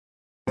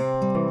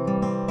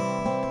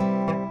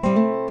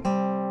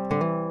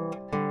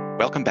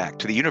Welcome back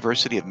to the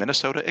University of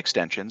Minnesota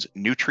Extension's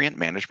Nutrient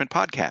Management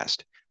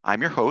Podcast.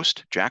 I'm your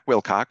host, Jack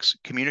Wilcox,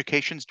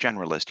 Communications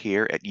Generalist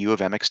here at U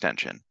of M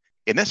Extension.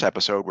 In this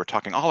episode, we're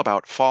talking all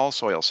about fall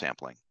soil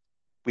sampling.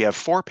 We have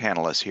 4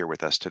 panelists here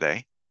with us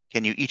today.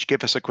 Can you each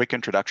give us a quick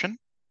introduction?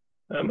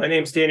 My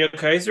name is Daniel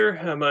Kaiser.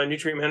 I'm a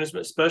nutrient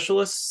management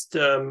specialist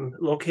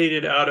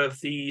located out of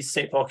the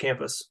St. Paul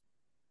campus.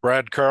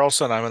 Brad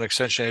Carlson. I'm an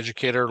extension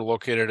educator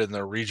located in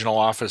the regional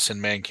office in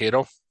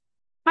Mankato.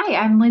 Hi,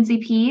 I'm Lindsay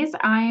Pease.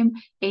 I'm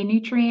a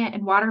nutrient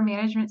and water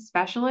management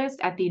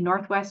specialist at the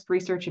Northwest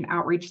Research and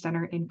Outreach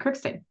Center in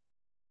Crookston.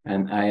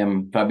 And I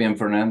am Fabian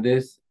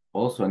Fernandez,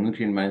 also a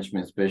nutrient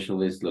management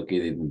specialist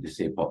located in the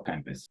St. Paul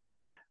campus.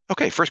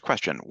 Okay, first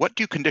question. What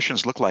do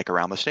conditions look like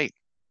around the state?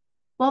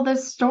 Well, the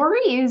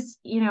story is,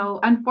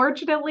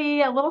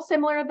 unfortunately a little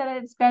similar that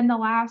it's been the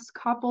last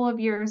couple of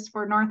years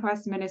for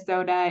Northwest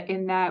Minnesota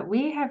in that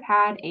we have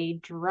had a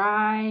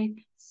dry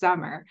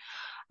summer.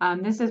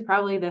 This is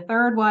probably the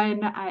third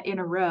one in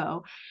a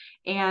row,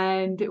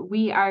 and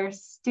we are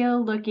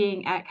still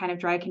looking at kind of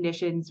dry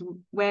conditions.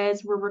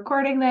 As we're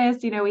recording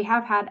this, we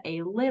have had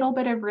a little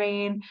bit of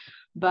rain,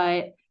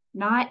 but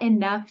not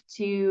enough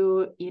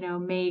to,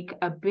 make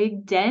a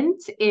big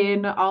dent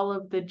in all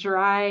of the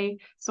dry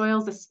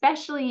soils,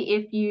 especially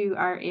if you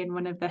are in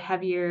one of the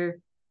heavier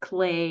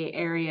clay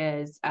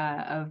areas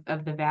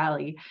of the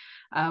valley.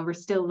 We're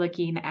still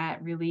looking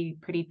at really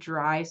pretty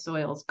dry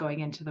soils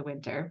going into the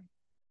winter.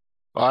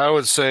 I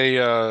would say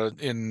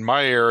in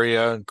my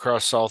area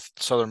across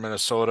southern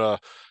Minnesota,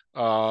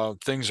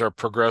 things are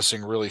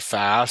progressing really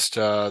fast.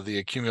 The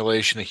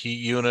accumulation of heat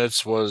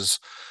units was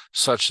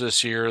such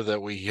this year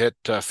that we hit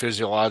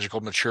physiological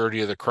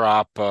maturity of the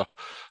crop a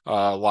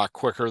lot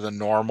quicker than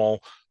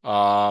normal.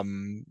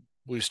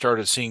 We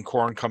started seeing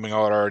corn coming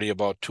out already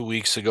about 2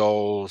 weeks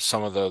ago.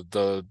 Some of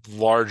the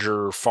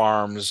larger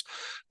farms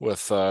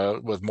with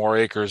more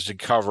acres to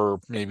cover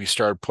maybe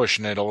started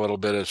pushing it a little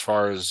bit as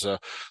far as the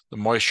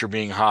moisture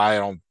being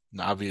high.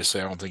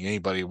 Obviously, I don't think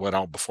anybody went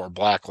out before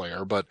black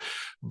layer, but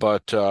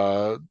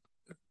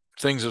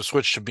things have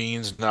switched to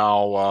beans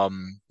now.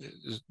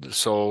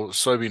 So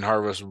soybean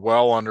harvest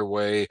well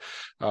underway.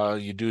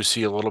 You do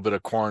see a little bit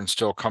of corn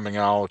still coming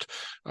out.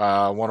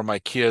 One of my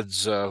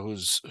kids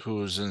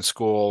who's in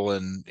school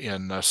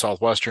in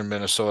southwestern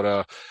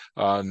Minnesota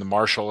in the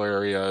Marshall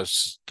area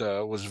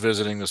was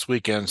visiting this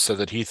weekend, said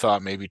that he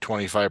thought maybe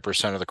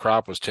 25% of the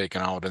crop was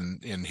taken out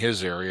in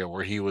his area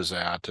where he was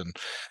at.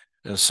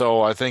 And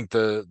so I think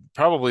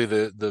probably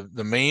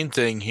the main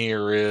thing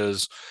here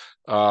is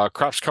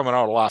crops coming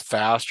out a lot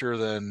faster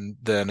than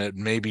it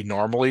maybe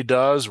normally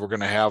does. We're going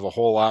to have a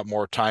whole lot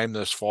more time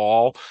this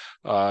fall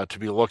to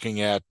be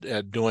looking at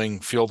doing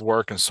field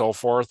work and so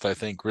forth. I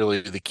think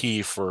really the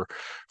key for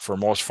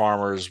most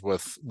farmers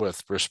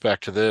with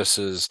respect to this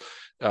is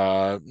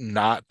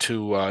not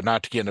to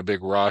get in a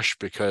big rush,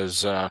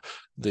 because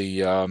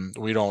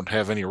we don't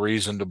have any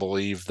reason to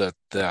believe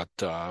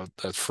that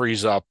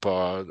freeze up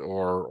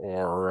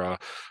or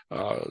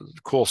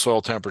cool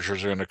soil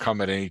temperatures are going to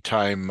come at any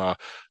time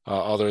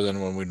other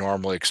than when we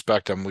normally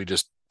expect them. We're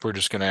just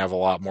going to have a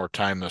lot more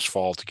time this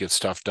fall to get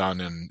stuff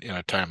done in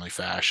a timely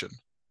fashion.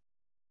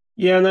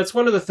 Yeah, and that's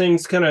one of the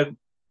things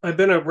I've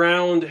been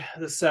around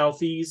the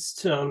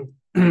southeast,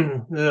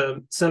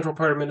 the central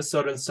part of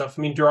Minnesota and stuff.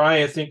 I mean,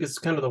 dry, I think, is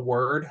kind of the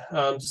word.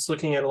 Just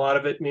looking at a lot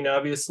of it. I mean,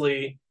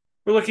 obviously,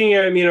 we're looking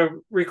at,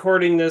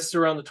 recording this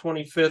around the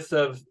 25th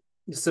of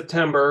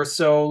September.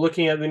 So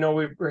looking at,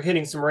 we're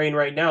hitting some rain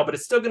right now, but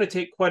it's still going to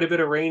take quite a bit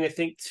of rain, I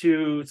think,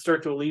 to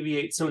start to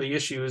alleviate some of the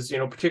issues,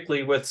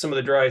 particularly with some of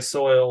the dry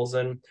soils.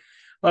 And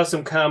I'll have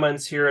some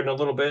comments here in a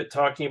little bit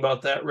talking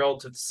about that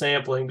relative to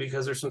sampling,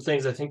 because there's some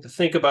things I think to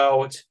think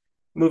about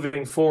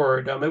moving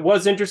forward. It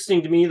was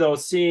interesting to me, though,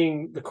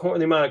 seeing the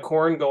amount of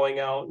corn going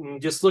out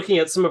and just looking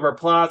at some of our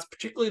plots,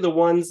 particularly the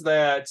ones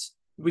that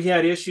we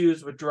had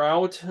issues with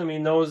drought. I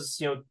mean,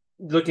 those,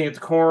 looking at the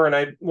corn,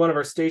 one of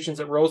our stations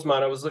at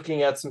Rosemont, I was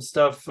looking at some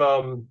stuff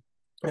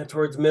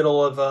towards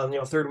middle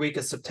of third week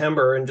of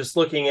September, and just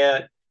looking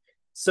at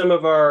some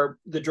of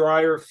the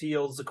drier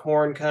fields, the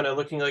corn kind of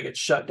looking like it's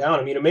shut down.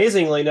 I mean,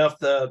 amazingly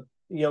enough,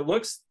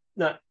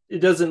 it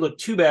doesn't look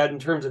too bad in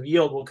terms of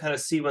yield. We'll kind of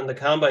see when the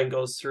combine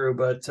goes through,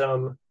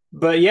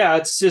 but yeah,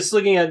 it's just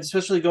looking at,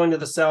 especially going to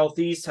the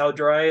southeast, how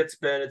dry it's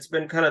been. It's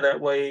been kind of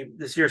that way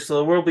this year. So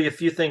there will be a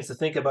few things to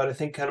think about, I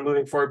think, kind of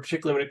moving forward,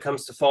 particularly when it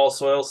comes to fall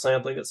soil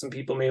sampling, that some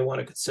people may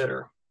want to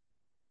consider.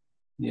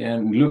 Yeah,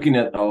 and looking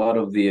at a lot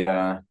of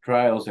the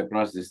trials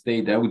across the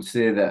state, I would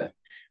say that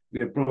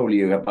we're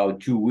probably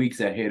about 2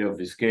 weeks ahead of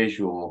the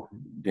schedule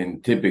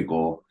than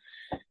typical.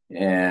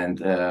 And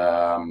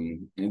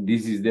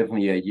this is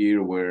definitely a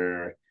year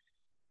where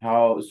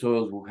how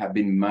soils have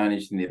been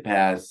managed in the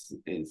past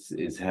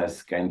it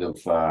has kind of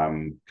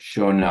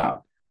shown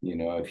up.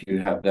 If you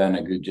have done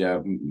a good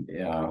job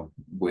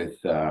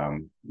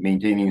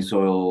maintaining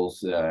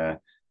soils,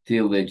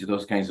 tillage,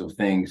 those kinds of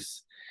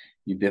things,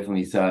 you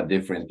definitely saw a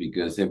difference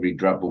because every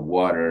drop of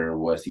water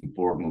was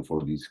important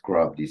for this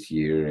crop this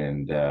year,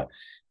 and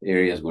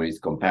areas where it's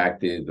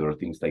compacted or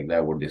things like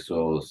that, where the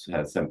soils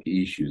have some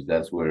issues,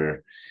 that's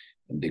where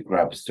the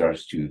crop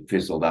starts to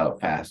fizzle out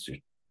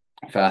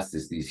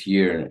fastest this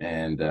year,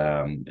 and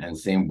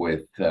same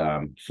with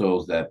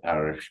soils that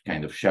are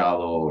kind of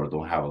shallow or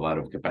don't have a lot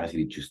of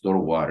capacity to store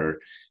water.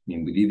 I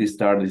mean, we did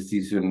start the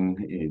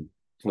season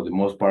for the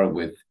most part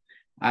with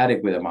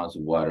adequate amounts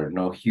of water,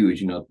 not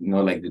huge, not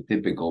like the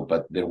typical,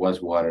 but there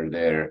was water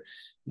there.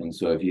 And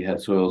so if you had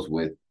soils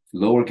with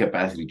lower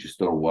capacity to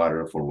store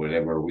water for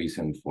whatever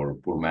reason, for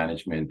poor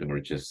management or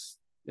just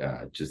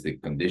the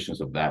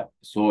conditions of that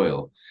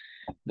soil,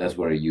 that's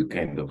where you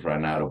kind of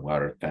run out of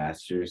water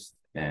faster,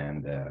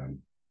 and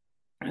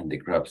the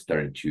crops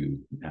started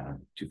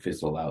to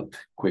fizzle out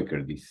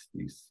quicker this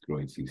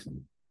growing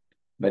season.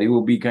 But it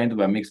will be kind of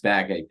a mixed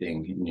bag, I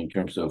think, in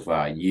terms of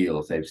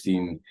yields. I've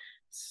seen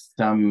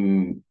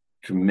some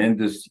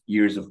tremendous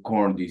years of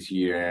corn this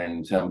year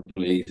in some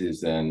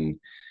places, and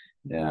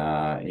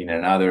in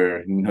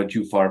another, not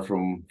too far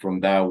from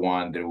that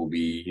one, there will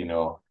be,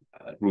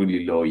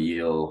 really low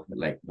yield,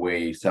 like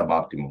way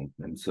suboptimal.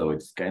 And so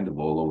it's kind of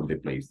all over the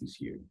place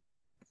this year.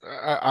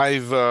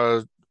 I've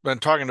been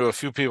talking to a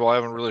few people. I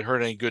haven't really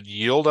heard any good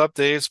yield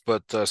updates,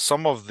 but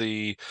some of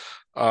the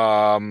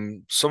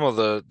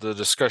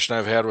discussion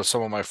I've had with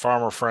some of my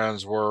farmer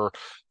friends were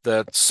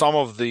that some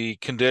of the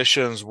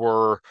conditions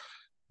were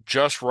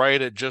just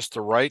right at just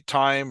the right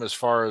time, as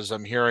far as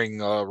I'm hearing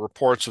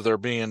reports of there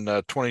being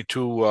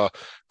 22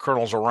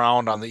 kernels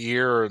around on the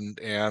ear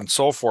and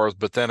so forth,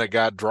 but then it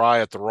got dry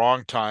at the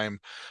wrong time.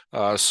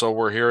 So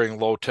we're hearing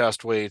low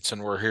test weights,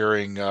 and we're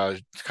hearing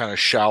kind of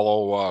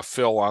shallow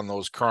fill on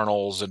those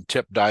kernels and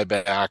tip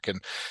dieback.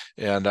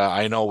 And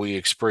I know we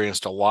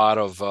experienced a lot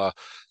of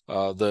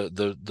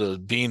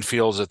the bean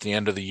fields at the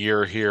end of the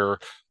year here.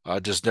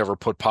 Just never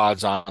put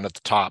pods on at the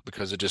top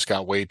because it just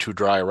got way too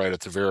dry right at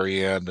the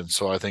very end. And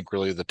so I think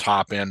really the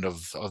top end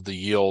of the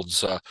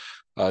yields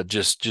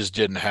just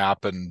didn't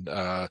happen.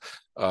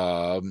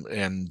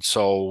 And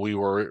so we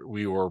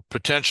were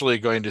potentially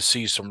going to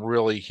see some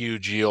really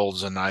huge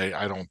yields, and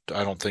I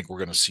don't think we're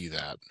going to see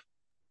that.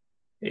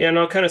 Yeah, and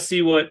I'll kind of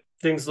see what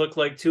things look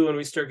like too when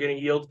we start getting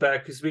yields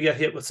back, because we got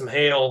hit with some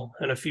hail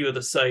in a few of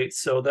the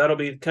sites. So that'll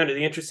be kind of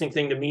the interesting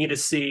thing to me to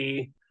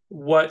see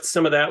what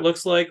some of that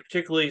looks like,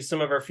 particularly some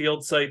of our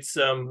field sites.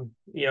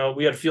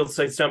 We had field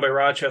sites down by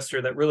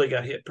Rochester that really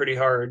got hit pretty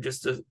hard,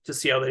 just to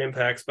see how that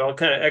impacts. But I'll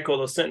kind of echo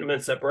those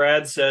sentiments that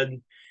Brad said.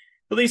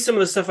 At least some of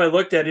the stuff I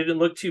looked at, it didn't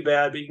look too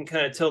bad, but you can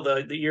kind of tell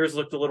the ears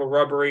looked a little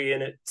rubbery,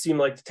 and it seemed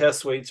like the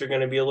test weights are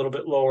going to be a little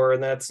bit lower.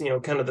 And that's,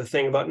 kind of the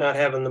thing about not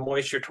having the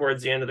moisture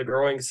towards the end of the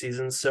growing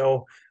season.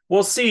 So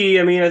we'll see.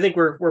 I mean, I think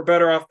we're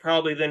better off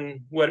probably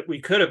than what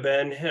we could have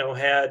been,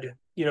 had,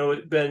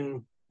 it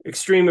been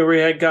extreme where we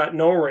had got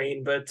no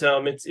rain, but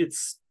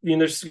it's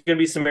there's going to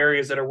be some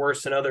areas that are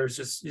worse than others,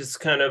 just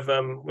kind of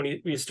when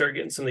you start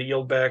getting some of the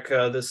yield back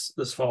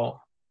this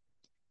fall.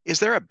 Is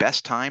there a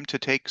best time to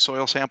take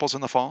soil samples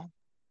in the fall?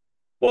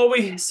 Well,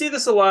 we see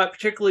this a lot,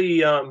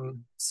 particularly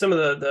some of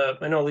the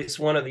I know at least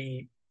one of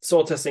the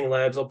soil testing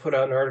labs will put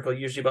out an article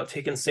usually about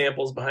taking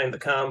samples behind the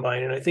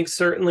combine, and I think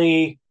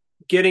certainly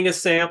getting a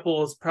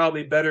sample is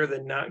probably better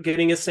than not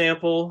getting a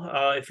sample.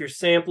 If you're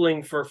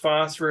sampling for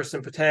phosphorus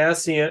and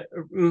potassium,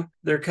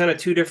 they're kind of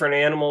two different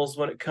animals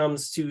when it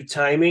comes to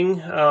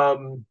timing.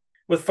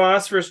 With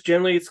phosphorus,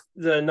 generally,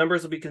 the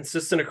numbers will be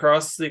consistent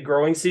across the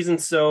growing season.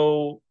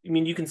 So, I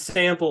mean, you can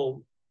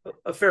sample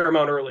a fair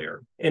amount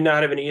earlier and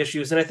not have any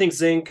issues. And I think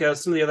zinc,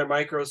 some of the other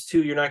micros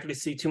too, you're not going to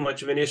see too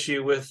much of an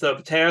issue with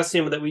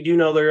potassium. That we do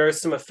know there is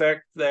some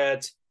effect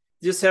that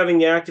just having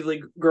the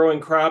actively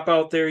growing crop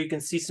out there, you can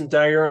see some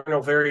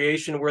diurnal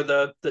variation where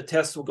the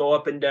tests will go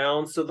up and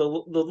down. So the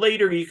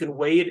later you can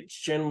wait,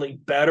 it's generally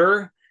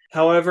better.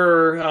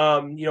 However,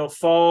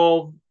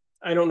 fall,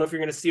 I don't know if you're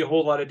going to see a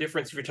whole lot of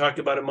difference if you're talking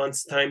about a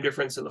month's time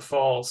difference in the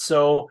fall.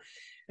 So,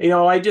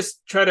 I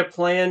just try to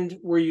plan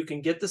where you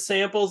can get the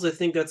samples. I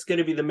think that's going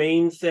to be the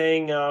main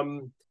thing.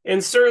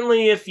 And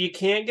certainly if you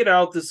can't get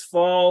out this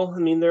fall, I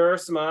mean, there are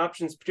some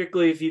options,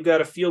 particularly if you've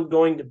got a field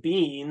going to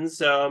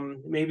beans,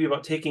 maybe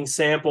about taking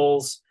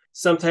samples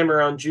sometime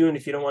around June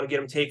if you don't want to get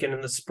them taken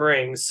in the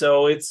spring.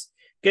 So it's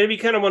going to be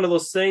kind of one of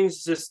those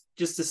things just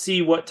to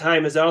see what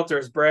time is out there.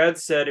 As Brad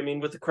said, I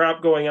mean, with the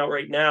crop going out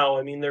right now,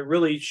 I mean, there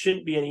really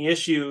shouldn't be any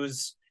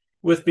issues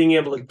with being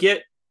able to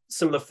get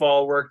some of the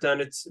fall work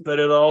done. But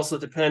it'll also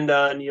depend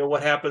on,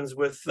 what happens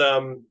with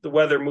the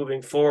weather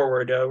moving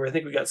forward. Where I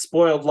think we got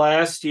spoiled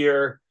last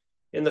year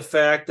in the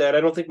fact that I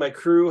don't think my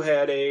crew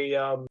had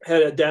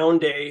a down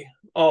day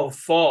all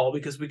fall,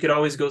 because we could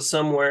always go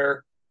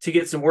somewhere to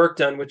get some work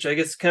done, which I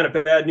guess is kind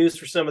of bad news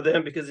for some of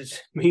them because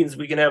it means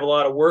we can have a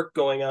lot of work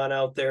going on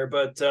out there,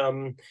 but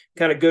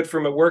kind of good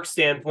from a work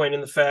standpoint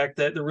in the fact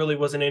that there really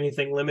wasn't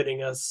anything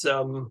limiting us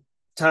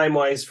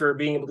time-wise for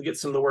being able to get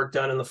some of the work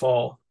done in the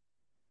fall.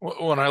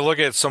 When I look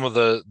at some of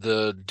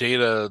the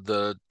data,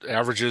 the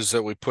averages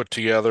that we put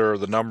together, or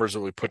the numbers that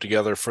we put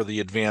together for the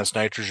Advanced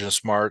Nitrogen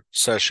Smart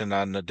session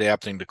on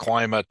adapting to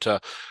climate,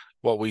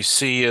 what we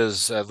see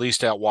is, at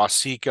least at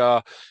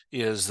Waseca,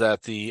 is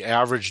that the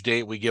average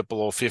date we get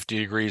below 50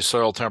 degrees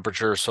soil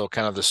temperature, so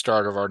kind of the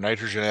start of our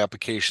nitrogen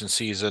application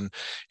season,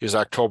 is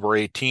October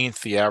 18th.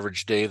 The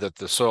average day that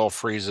the soil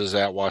freezes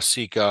at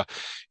Waseca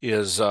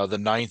is the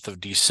 9th of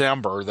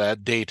December.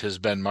 That date has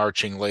been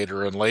marching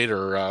later and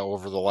later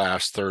over the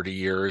last 30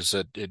 years.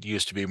 It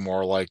used to be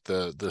more like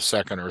the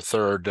second or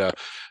third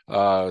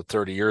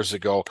 30 years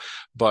ago.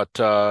 But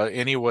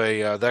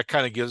anyway, that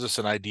kind of gives us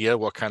an idea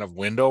what kind of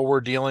window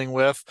we're dealing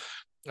with.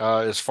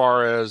 As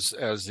far as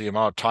the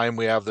amount of time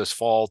we have this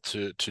fall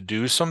to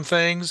do some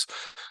things,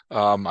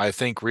 I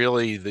think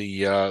really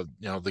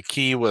the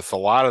key with a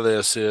lot of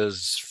this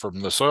is,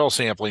 from the soil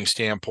sampling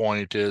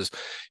standpoint, is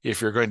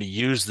if you're going to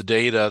use the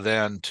data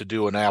then to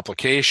do an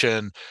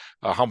application,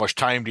 how much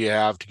time do you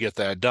have to get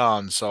that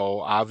done?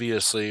 So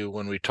obviously,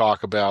 when we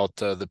talk about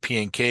the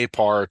P&K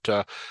part,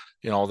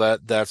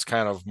 that's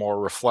kind of more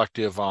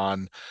reflective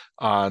on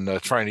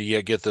trying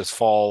to get this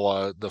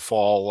fall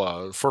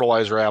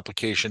fertilizer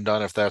application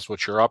done, if that's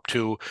what you're up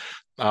to.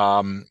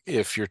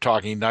 If you're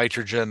talking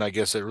nitrogen, I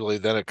guess it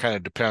kind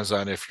of depends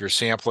on if you're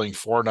sampling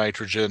for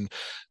nitrogen.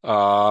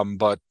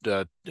 But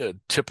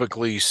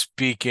typically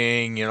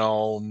speaking,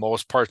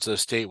 most parts of the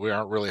state, we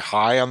aren't really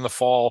high on the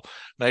fall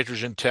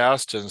nitrogen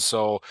test. And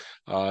so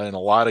in a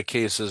lot of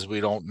cases, we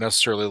don't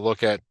necessarily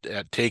look at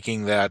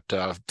taking that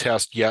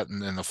test yet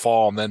in the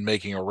fall and then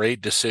making a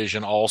rate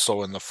decision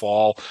also in the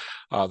fall.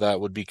 That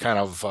would be kind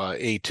of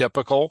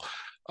atypical.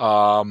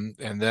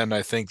 And then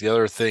I think the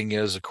other thing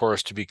is, of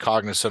course, to be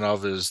cognizant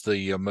of is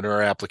the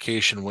manure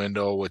application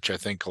window, which I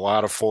think a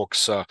lot of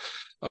folks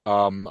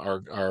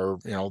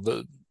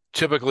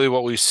typically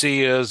what we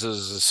see is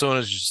as soon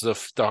as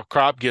the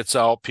crop gets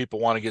out, people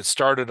want to get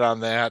started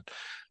on that.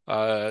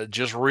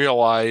 Just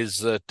realize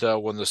that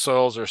when the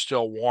soils are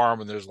still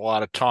warm and there's a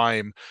lot of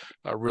time,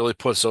 really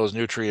puts those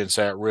nutrients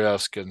at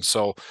risk. And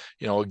so,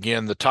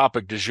 again, the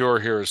topic du jour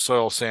here is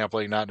soil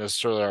sampling, not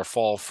necessarily our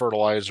fall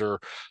fertilizer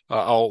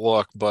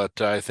outlook, but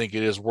I think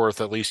it is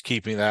worth at least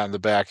keeping that in the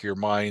back of your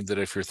mind, that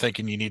if you're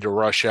thinking you need to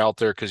rush out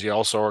there because you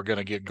also are going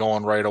to get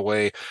going right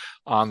away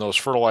on those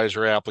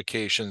fertilizer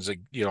applications,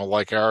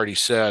 like I already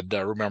said,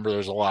 remember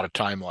there's a lot of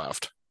time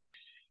left.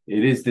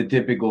 It is the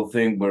typical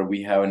thing where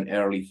we have an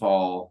early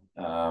fall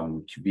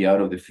to be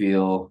out of the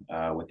field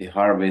with the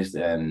harvest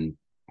and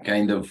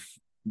kind of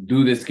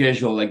do the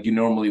schedule like you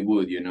normally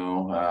would,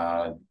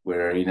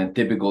 where in a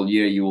typical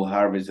year you will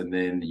harvest and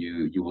then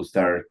you will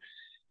start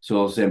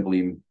soil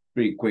sampling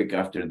pretty quick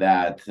after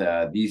that.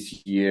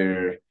 This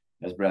year,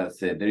 as Brad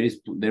said,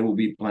 there will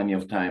be plenty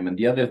of time. And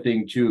the other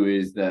thing too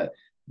is that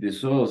the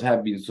soils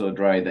have been so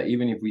dry that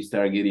even if we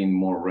start getting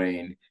more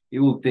rain, it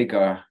will take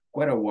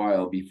quite a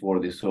while before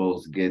the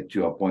soils get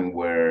to a point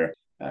where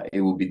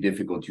it will be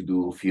difficult to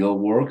do field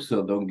work.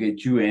 So don't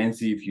get too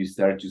antsy if you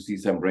start to see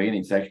some rain.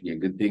 It's actually a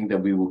good thing that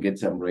we will get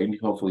some rain.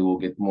 Hopefully we'll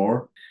get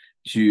more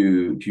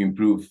to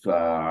improve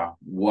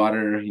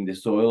water in the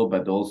soil,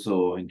 but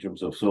also in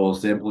terms of soil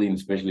sampling,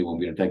 especially when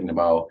we're talking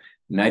about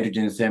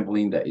nitrogen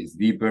sampling that is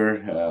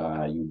deeper.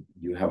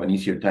 You have an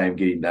easier time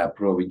getting that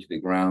probe into the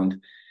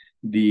ground.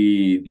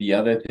 The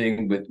other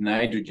thing with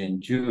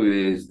nitrogen too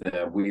is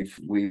that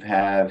we've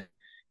had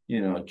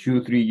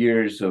 2-3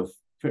 years of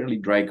fairly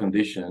dry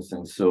conditions,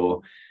 and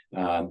so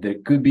there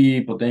could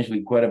be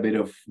potentially quite a bit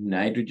of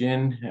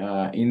nitrogen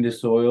in the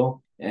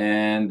soil.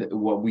 And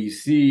what we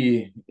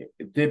see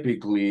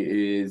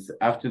typically is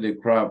after the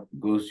crop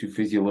goes to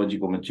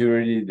physiological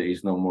maturity, there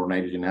is no more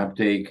nitrogen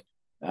uptake.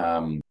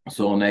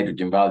 Soil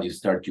nitrogen values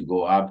start to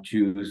go up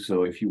too.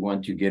 So if you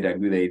want to get a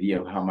good idea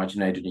of how much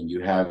nitrogen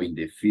you have in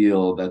the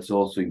field, that's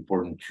also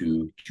important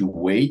to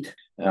wait,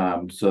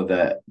 so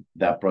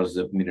that process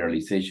of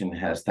mineralization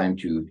has time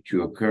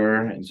to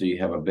occur, and so you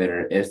have a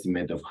better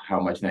estimate of how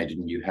much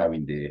nitrogen you have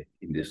in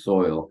the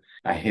soil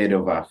ahead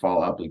of a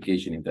fall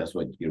application, if that's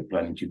what you're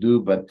planning to do.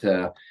 But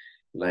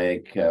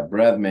like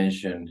Brad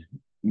mentioned,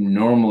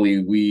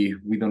 normally we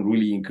don't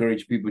really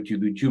encourage people to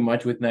do too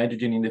much with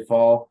nitrogen in the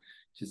fall,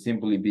 just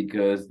simply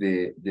because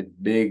the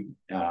big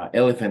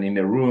elephant in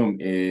the room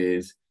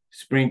is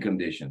spring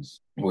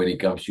conditions when it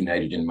comes to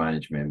nitrogen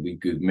management. We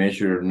could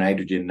measure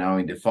nitrogen now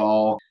in the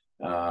fall,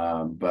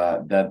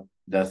 but that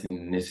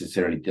doesn't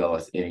necessarily tell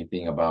us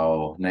anything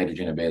about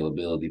nitrogen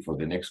availability for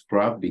the next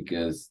crop,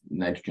 because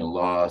nitrogen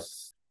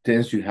loss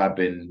tends to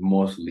happen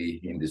mostly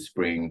in the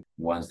spring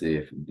once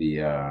the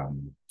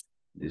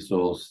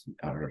soils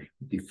are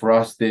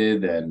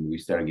defrosted and we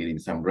start getting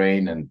some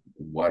rain and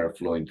water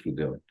flowing through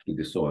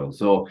the soil.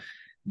 So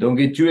don't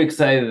get too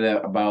excited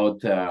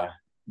about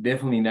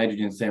definitely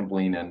nitrogen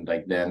sampling, and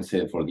like Dan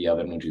said, for the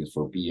other nutrients,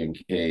 for P and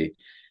K,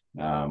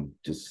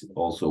 just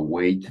also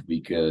wait,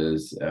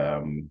 because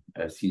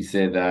as he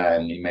said,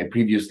 and in my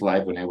previous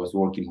life when I was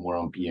working more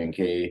on P and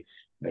K,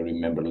 I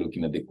remember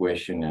looking at the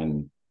question,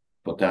 and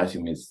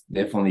potassium is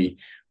definitely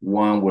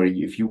one where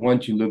if you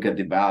want to look at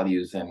the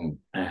values and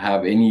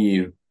have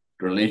any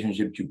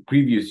relationship to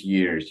previous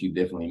years, you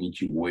definitely need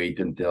to wait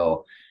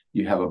until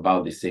you have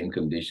about the same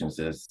conditions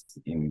as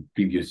in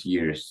previous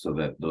years, so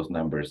that those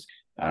numbers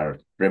are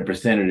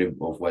representative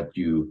of what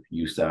you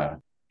saw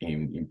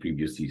in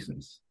previous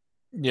seasons.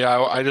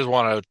 Yeah, I just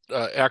want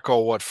to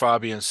echo what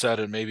Fabian said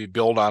and maybe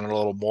build on it a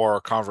little more.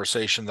 A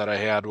conversation that I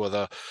had with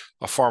a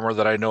farmer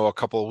that I know a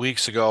couple of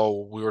weeks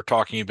ago, we were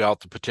talking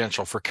about the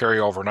potential for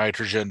carryover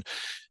nitrogen.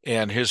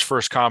 And his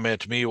first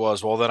comment to me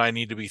was, well, then I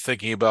need to be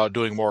thinking about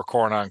doing more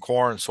corn on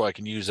corn so I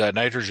can use that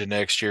nitrogen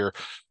next year.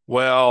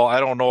 Well, I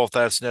don't know if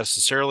that's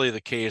necessarily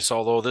the case,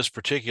 although this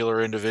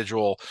particular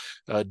individual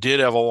did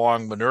have a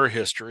long manure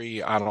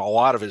history on a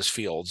lot of his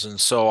fields.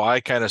 And so I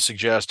kind of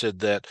suggested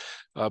that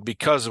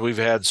because we've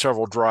had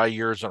several dry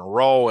years in a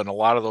row and a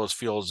lot of those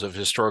fields have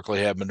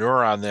historically had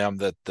manure on them,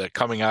 that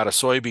coming out of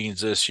soybeans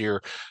this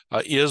year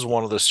is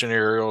one of the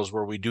scenarios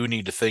where we do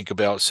need to think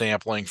about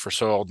sampling for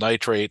soil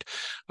nitrate.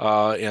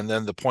 And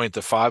then the point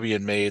that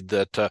Fabian made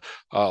that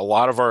a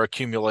lot of our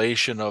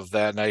accumulation of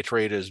that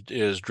nitrate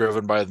is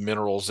driven by the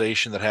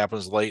mineralization that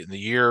happens late in the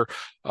year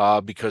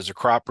because the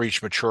crop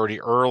reached maturity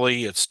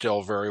early. It's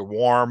still very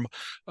warm.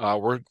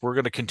 We're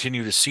going to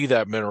continue to see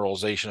that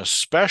mineralization,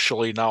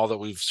 especially now that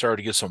we've started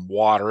to get some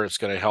water. It's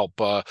going to help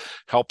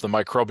the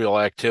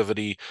microbial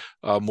activity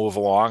move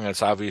along.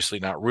 It's obviously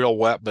not real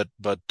wet, but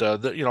a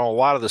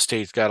lot of the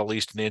states got at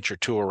least an inch or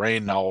two of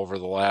rain now over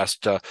the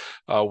last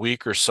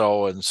week or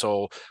so, and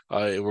so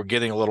we're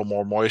getting a little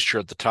more moisture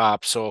at the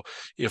top. So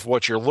if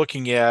what you're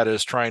looking at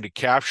is trying to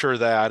capture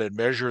that and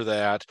measure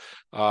that,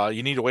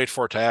 you need to wait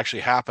for it to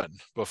actually happen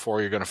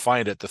before you're going to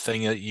find it. The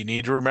thing that you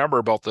need to remember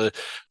about the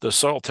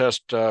soil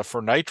test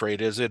for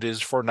nitrate is it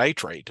is for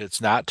nitrate.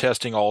 It's not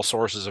testing all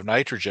sources of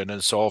nitrogen.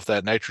 And so if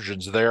that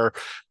nitrogen's there,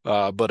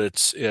 but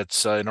it's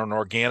in an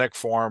organic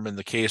form, in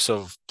the case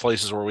of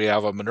places where we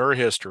have a manure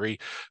history,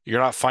 you're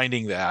not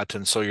finding that.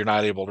 And so you're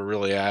not able to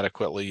really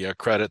adequately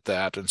credit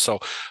that. And so,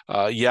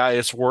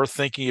 it's worth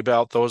thinking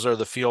about. Those are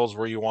the fields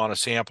where you want to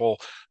sample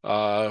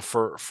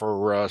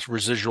for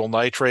residual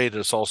nitrate.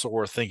 It's also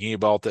worth thinking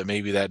about that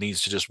maybe that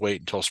needs to just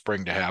wait until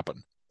spring to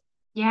happen.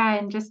 Yeah,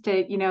 and just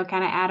to,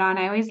 kind of add on,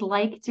 I always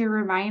like to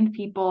remind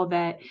people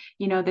that,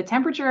 the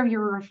temperature of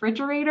your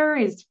refrigerator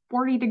is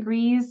 40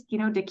 degrees,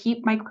 to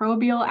keep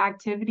microbial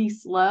activity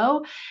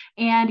slow.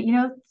 And,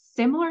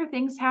 similar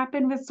things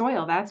happen with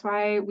soil. That's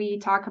why we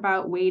talk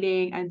about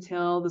waiting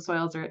until the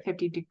soils are at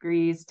 50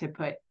 degrees to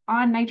put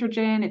on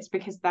nitrogen. It's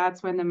because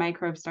that's when the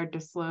microbes start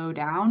to slow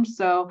down.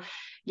 So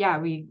yeah,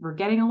 we're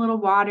getting a little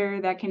water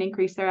that can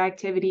increase their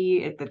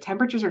activity. The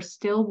temperatures are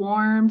still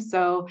warm.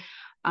 So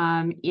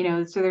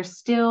so there's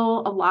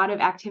still a lot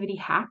of activity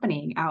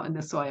happening out in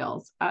the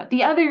soils.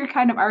 The other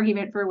kind of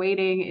argument for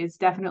waiting is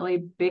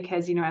definitely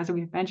because, as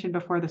we've mentioned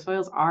before, the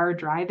soils are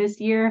dry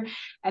this year,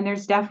 and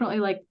there's definitely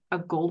like a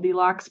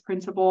Goldilocks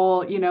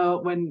principle,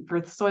 when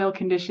for the soil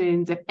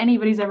conditions. If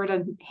anybody's ever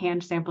done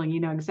hand sampling, you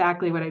know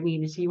exactly what I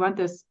mean. Is you want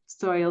those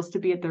soils to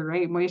be at the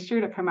right moisture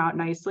to come out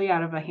nicely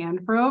out of a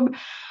hand probe,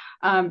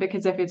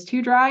 because if it's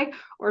too dry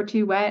or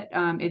too wet,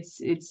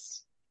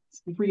 it's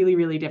really,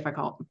 really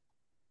difficult.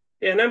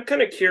 And I'm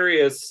kind of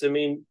curious,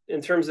 in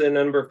terms of the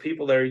number of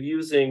people that are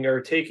using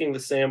or taking the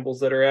samples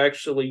that are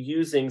actually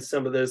using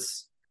some of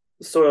this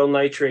soil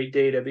nitrate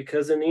data,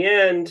 because in the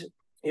end,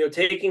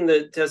 taking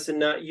the test and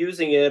not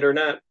using it or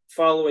not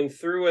following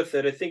through with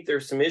it, I think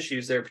there's some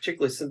issues there,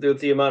 particularly with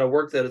the amount of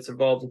work that it's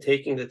involved in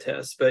taking the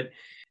test. But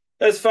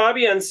as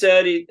Fabian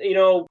said,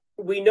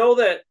 we know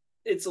that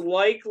it's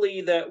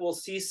likely that we'll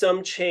see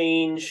some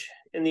change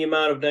in the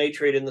amount of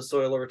nitrate in the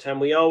soil over time.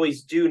 We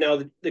always do.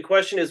 Now, the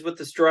question is, with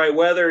this dry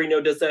weather,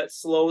 does that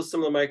slow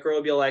some of the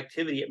microbial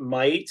activity? It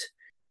might.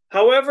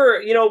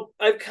 However,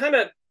 I've kind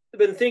of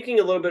been thinking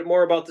a little bit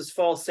more about this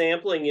fall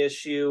sampling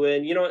issue.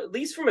 And, at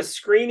least from a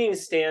screening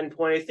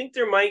standpoint, I think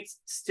there might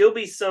still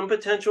be some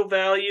potential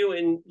value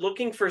in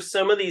looking for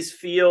some of these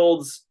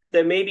fields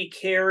that may be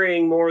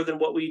carrying more than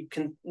what we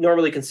can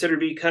normally consider to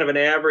be kind of an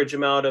average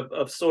amount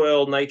of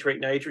soil nitrate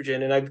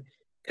nitrogen. And I've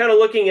kind of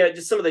looking at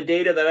just some of the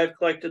data that I've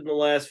collected in the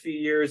last few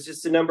years,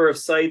 just a number of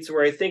sites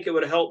where I think it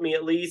would help me,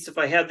 at least if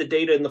I had the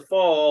data in the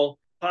fall,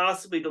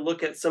 possibly to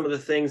look at some of the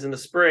things in the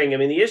spring.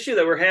 The issue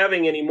that we're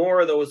having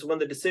anymore, though, is when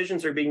the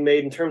decisions are being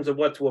made in terms of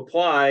what to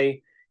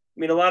apply.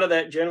 A lot of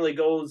that generally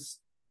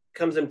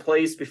comes in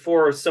place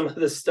before some of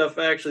this stuff,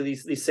 actually,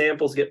 these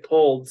samples get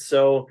pulled.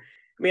 So,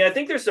 I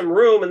think there's some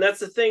room, and that's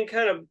the thing,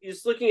 kind of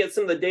just looking at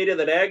some of the data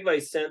that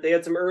AgVice sent. They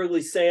had some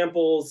early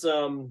samples.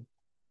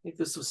 I think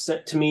this was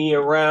sent to me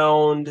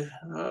around,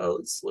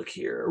 let's look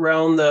here,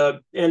 around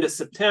the end of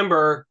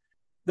September,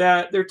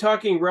 that they're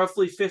talking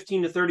roughly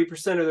 15 to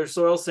 30% of their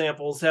soil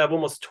samples have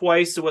almost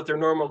twice of what their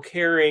normal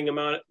carrying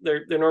amount,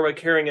 they're normally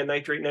carrying a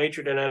nitrate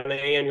nitrogen on an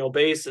annual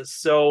basis.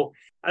 So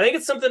I think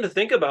it's something to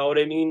think about.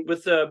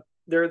 With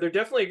there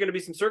definitely are going to be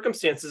some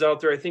circumstances out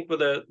there, I think,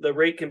 where the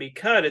rate can be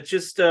cut. It's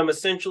just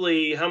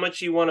essentially how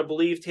much you want to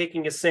believe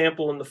taking a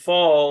sample in the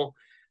fall,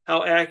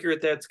 how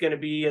accurate that's going to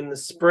be in the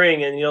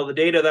spring. And, the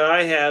data that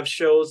I have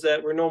shows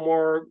that we're no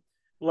more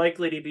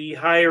likely to be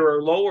higher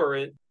or lower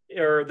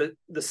or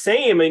the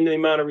same in the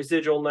amount of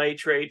residual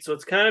nitrate. So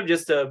it's kind of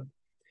just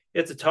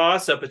it's a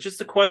toss-up. It's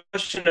just a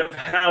question of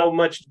how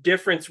much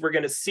difference we're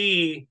going to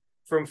see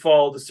from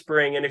fall to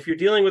spring. And if you're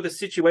dealing with a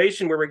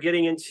situation where we're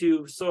getting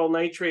into soil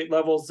nitrate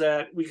levels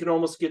that we can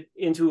almost get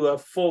into a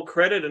full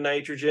credit of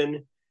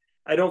nitrogen,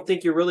 I don't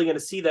think you're really going to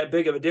see that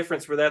big of a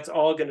difference where that's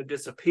all going to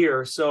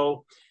disappear.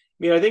 So, I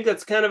mean, I think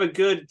that's kind of a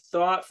good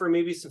thought for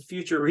maybe some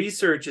future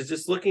research, is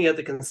just looking at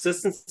the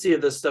consistency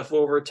of this stuff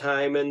over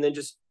time, and then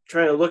just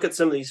trying to look at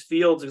some of these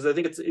fields, because I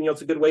think it's,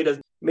 it's a good way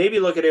to maybe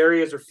look at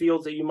areas or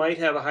fields that you might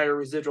have a higher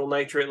residual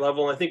nitrate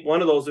level. And I think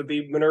one of those would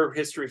be manure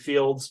history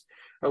fields,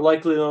 are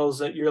likely those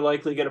that you're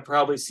likely going to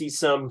probably see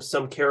some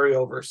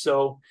carryover.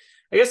 So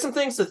I guess some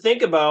things to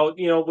think about,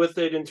 with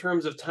it in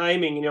terms of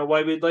timing,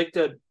 why we'd like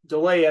to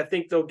delay. I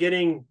think though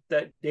getting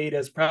that data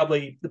is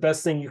probably the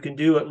best thing you can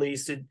do, at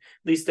least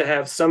to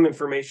have some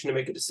information to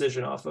make a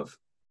decision off of.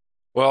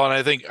 Well, and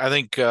I think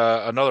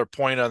another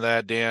point on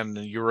that, Dan,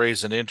 you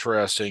raise an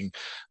interesting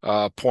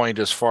point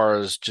as far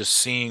as just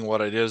seeing what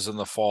it is in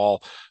the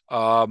fall.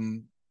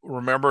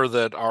 Remember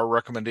that our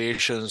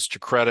recommendations to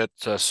credit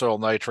soil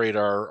nitrate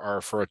are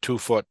for a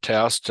 2-foot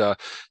test,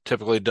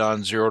 typically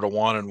done 0 to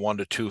 1 and 1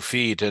 to 2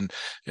 feet, and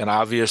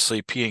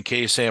obviously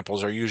P&K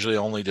samples are usually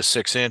only to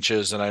 6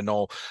 inches. And I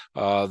know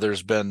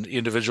there's been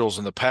individuals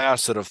in the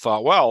past that have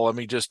thought, well,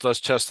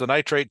 let's test the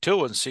nitrate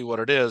too and see what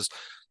it is.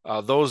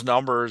 Those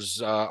numbers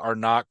are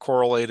not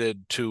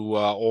correlated to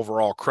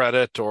overall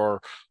credit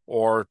or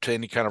to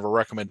any kind of a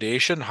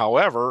recommendation.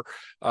 However,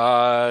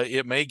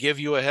 it may give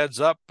you a heads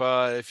up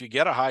if you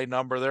get a high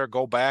number there.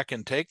 Go back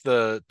and take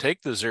the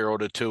 0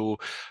 to 2,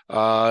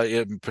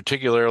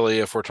 particularly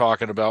if we're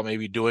talking about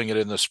maybe doing it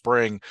in the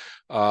spring.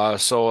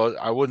 So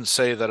I wouldn't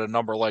say that a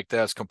number like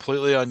that is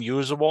completely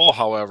unusable.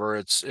 However,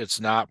 it's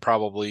not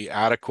probably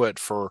adequate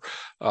for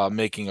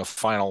making a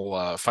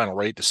final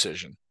rate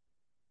decision.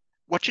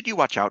 What should you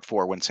watch out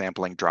for when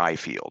sampling dry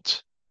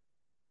fields?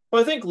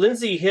 Well, I think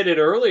Lindsay hit it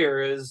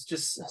earlier, is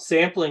just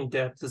sampling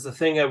depth is the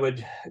thing I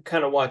would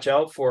kind of watch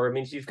out for. I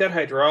mean, if you've got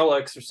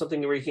hydraulics or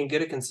something where you can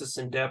get a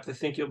consistent depth, I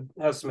think you'll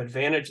have some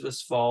advantage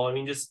this fall. I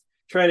mean, just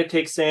trying to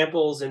take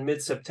samples in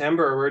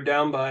mid-September, we're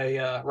down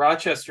by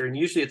Rochester, and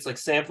usually it's like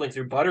sampling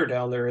through butter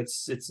down there.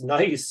 It's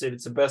nice.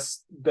 It's the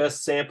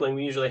best sampling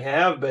we usually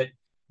have, but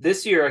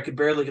this year I could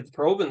barely get the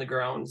probe in the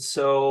ground.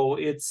 So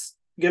it's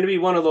going to be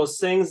one of those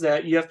things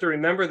that you have to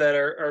remember that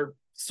our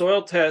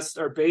soil tests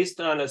are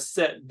based on a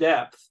set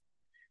depth.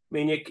 I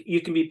mean,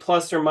 you can be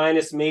plus or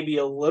minus maybe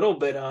a little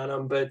bit on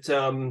them, but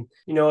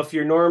if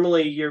you're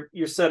normally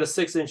you're set a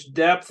 6-inch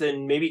depth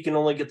and maybe you can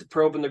only get the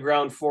probe in the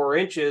ground 4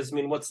 inches, I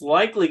mean, what's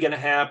likely going to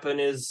happen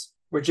is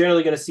we're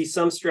generally going to see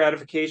some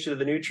stratification of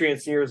the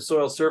nutrients near the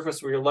soil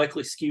surface where you'll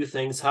likely skew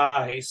things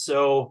high.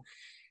 So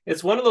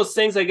it's one of those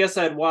things I guess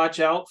I'd watch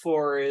out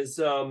for is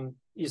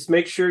just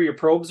make sure your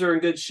probes are in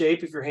good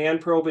shape. If you're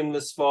hand probing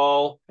this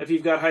fall, if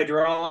you've got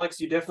hydraulics,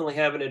 you definitely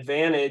have an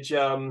advantage.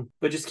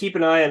 But just keep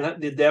an eye on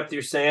the depth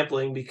you're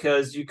sampling,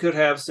 because you could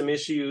have some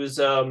issues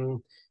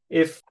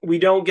if we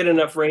don't get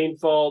enough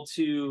rainfall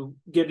to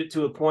get it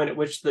to a point at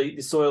which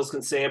the soils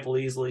can sample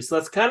easily. So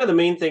that's kind of the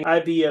main thing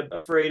I'd be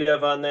afraid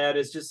of on that,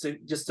 is just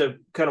to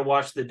kind of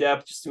watch the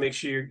depth, just to make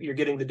sure you're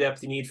getting the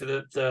depth you need for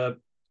the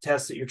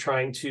test that you're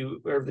trying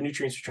to, or the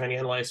nutrients you're trying to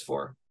analyze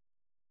for.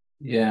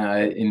 Yeah,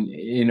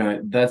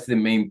 and that's the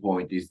main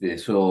point, is the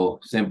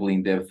soil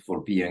sampling depth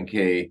for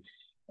P&K.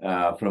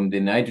 From the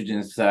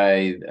nitrogen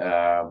side,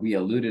 we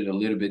alluded a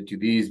little bit to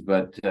this,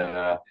 but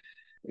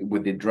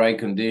with the dry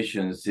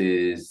conditions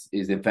is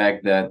the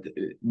fact that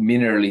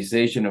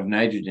mineralization of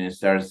nitrogen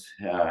starts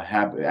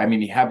happen. I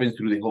mean, it happens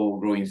through the whole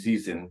growing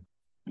season.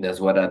 That's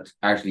what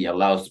actually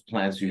allows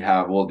plants to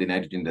have all the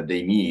nitrogen that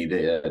they need.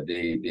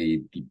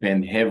 They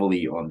depend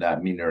heavily on that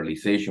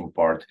mineralization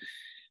part.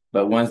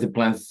 But once the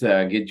plants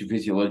get to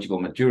physiological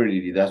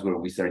maturity, that's where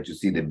we start to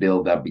see the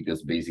buildup,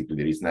 because basically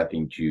there is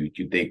nothing to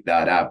take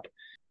that up.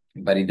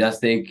 But it does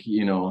take,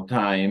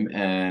 time.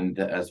 And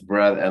as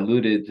Brad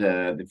alluded,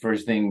 the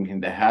first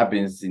thing that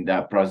happens in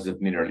that process of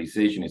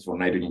mineralization is for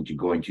nitrogen to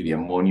go into the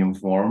ammonium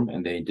form,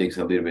 and then it takes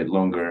a little bit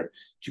longer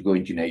to go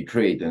into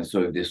nitrate. And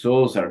so if the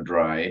soils are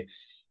dry,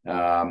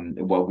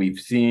 what we've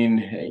seen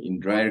in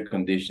drier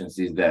conditions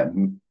is that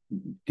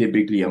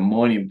typically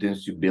ammonium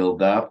tends to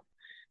build up.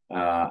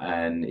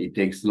 And it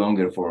takes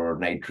longer for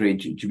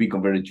nitrate to be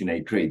converted to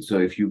nitrate. So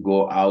if you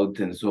go out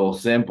and soil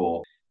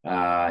sample,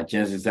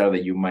 chances are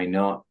that you might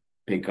not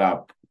pick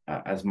up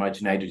as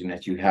much nitrogen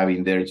as you have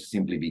in there, just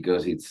simply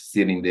because it's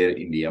sitting there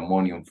in the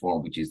ammonium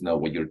form, which is not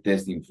what you're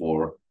testing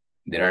for.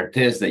 There are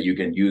tests that you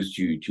can use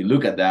to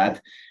look at that,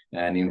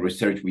 and in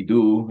research we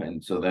do,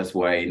 and so that's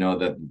why I know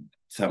that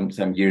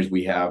some years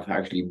we have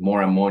actually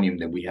more ammonium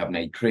than we have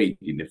nitrate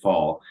in the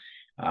fall.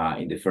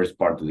 In the first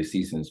part of the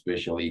season,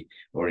 especially,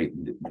 or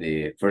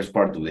the first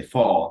part of the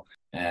fall,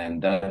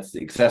 and that's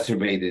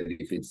exacerbated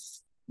if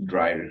it's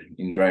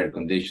in drier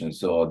conditions.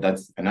 So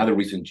that's another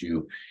reason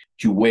to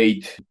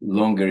wait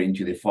longer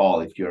into the fall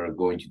if you're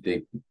going to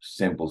take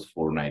samples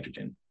for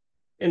nitrogen.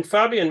 And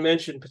Fabian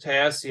mentioned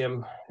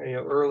potassium,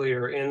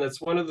 earlier, and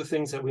that's one of the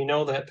things that we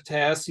know, that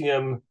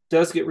potassium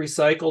does get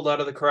recycled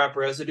out of the crop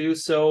residue.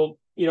 So,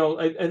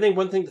 I think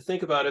one thing to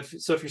think about, if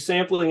you're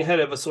sampling ahead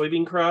of a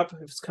soybean crop,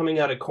 if it's coming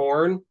out of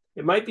corn,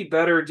 it might be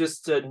better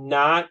just to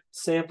not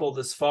sample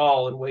this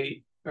fall and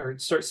wait, or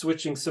start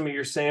switching some of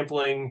your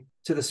sampling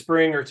to the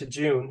spring or to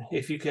June,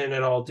 if you can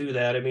at all do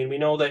that. I mean, we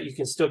know that you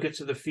can still get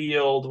to the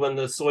field when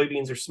the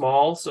soybeans are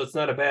small, so it's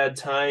not a bad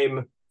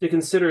time to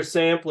consider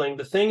sampling.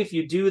 The thing, if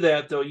you do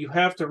that, though, you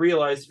have to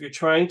realize, if you're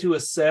trying to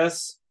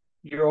assess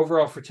your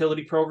overall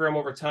fertility program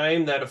over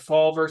time, that a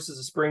fall versus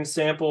a spring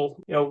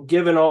sample,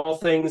 given all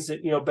things,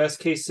 best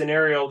case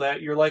scenario,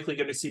 that you're likely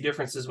going to see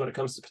differences when it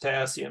comes to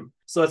potassium.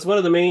 So that's one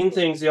of the main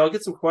things. I'll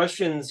get some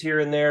questions here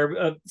and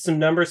there, some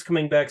numbers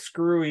coming back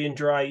screwy in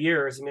dry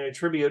years. I mean, I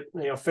attribute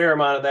a fair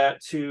amount of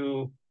that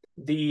to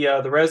the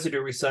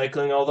residue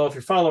recycling. Although if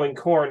you're following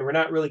corn, we're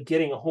not really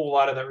getting a whole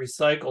lot of that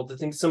recycled. I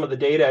think some of the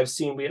data I've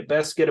seen, we at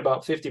best get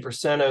about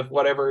 50% of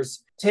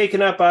whatever's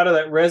taken up out of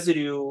that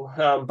residue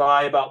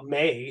by about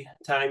May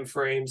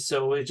timeframe.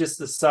 So it's just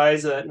the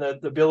size of that,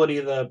 and the ability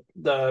of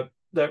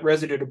that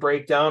residue to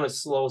break down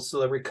is slow, so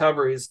the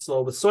recovery is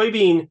slow. With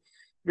soybean,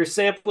 you're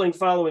sampling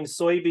following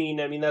soybean,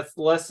 I mean, that's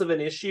less of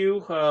an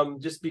issue,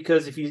 just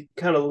because if you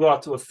kind of go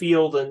out to a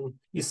field and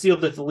you see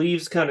that the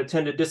leaves kind of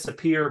tend to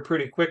disappear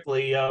pretty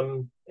quickly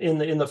in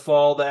the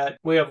fall, that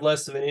we have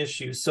less of an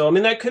issue. So, I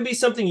mean, that could be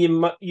something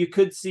you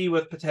could see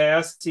with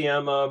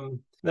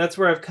potassium. That's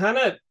where I've kind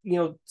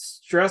of,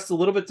 stressed a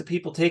little bit to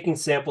people taking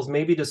samples,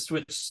 maybe to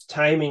switch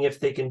timing if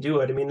they can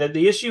do it. I mean,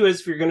 the issue is,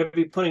 if you're going to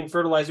be putting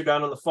fertilizer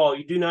down in the fall,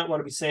 you do not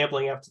want to be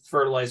sampling after the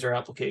fertilizer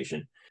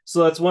application.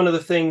 So that's one of the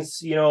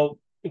things,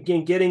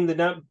 again, getting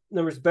the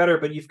numbers better,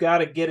 but you've got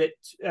to get it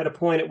at a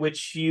point at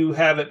which you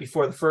have it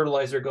before the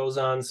fertilizer goes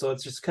on. So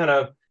it's just kind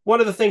of one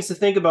of the things to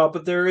think about,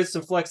 but there is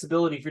some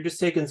flexibility. If you're just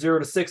taking 0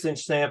 to 6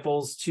 inch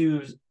samples,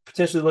 to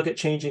potentially look at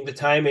changing the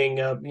timing,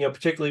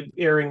 particularly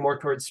erring more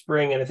towards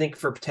spring. And I think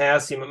for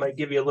potassium, it might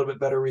give you a little bit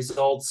better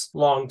results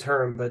long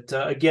term. But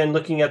again,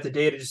 looking at the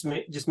data,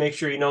 just make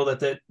sure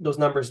that those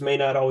numbers may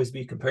not always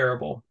be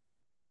comparable.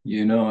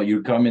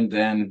 Your comment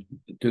then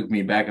took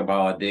me back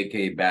about a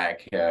decade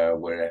back,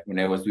 when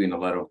I was doing a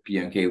lot of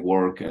P&K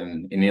work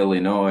in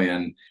Illinois,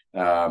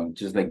 and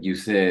just like you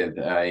said,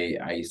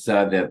 I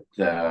saw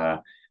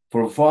that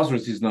for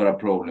phosphorus is not a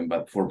problem,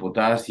 but for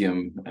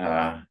potassium,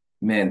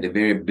 the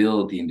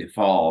variability in the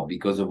fall,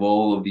 because of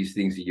all of these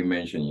things that you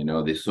mentioned,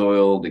 the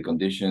soil, the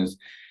conditions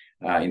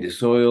in the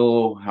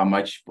soil, how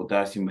much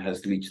potassium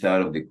has leached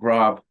out of the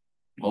crop.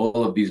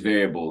 All of these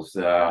variables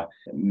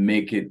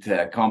make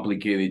it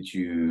complicated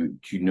to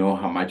know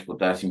how much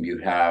potassium you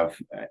have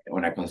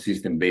on a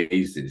consistent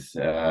basis.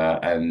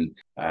 And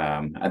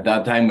at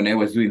that time, when I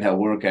was doing that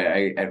work,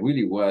 I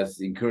really was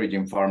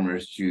encouraging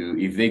farmers to,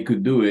 if they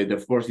could do it.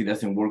 Of course, it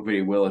doesn't work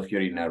very well if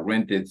you're in a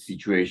rented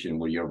situation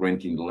where you're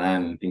renting the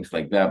land and things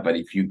like that. But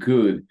if you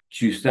could,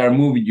 to start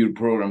moving your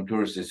program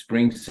towards the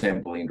spring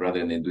sampling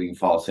rather than doing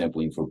fall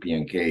sampling for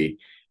P&K,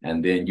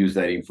 and then use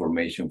that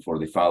information for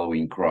the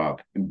following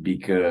crop,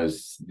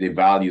 because the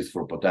values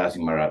for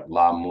potassium are a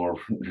lot more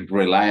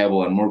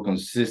reliable and more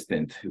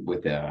consistent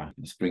with the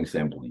spring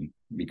sampling,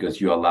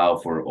 because you allow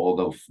for all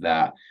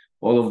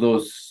of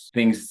those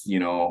things,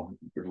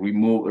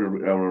 remove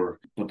or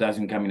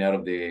potassium coming out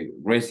of the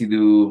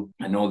residue,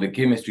 and all the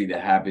chemistry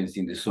that happens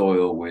in the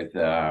soil with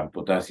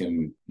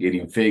potassium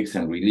getting fixed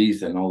and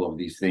released, and all of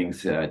these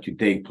things to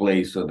take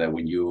place, so that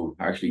when you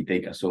actually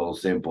take a soil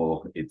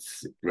sample,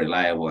 it's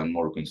reliable and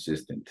more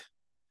consistent.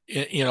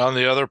 On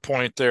the other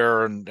point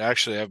there, and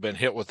actually I've been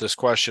hit with this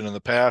question in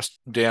the past,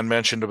 Dan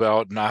mentioned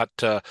about not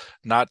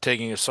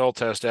taking a soil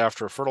test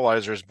after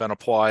fertilizer has been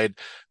applied,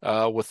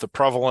 with the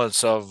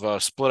prevalence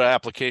of split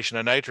application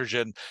of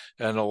nitrogen.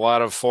 And a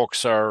lot of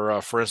folks are,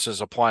 for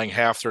instance, applying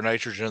half their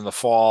nitrogen in the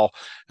fall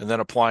and then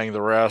applying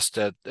the rest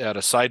at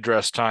a side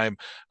dress time.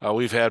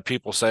 We've had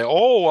people say,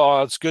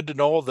 it's good to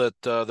know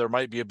that there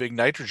might be a big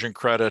nitrogen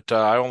credit.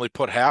 I only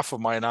put half of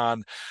mine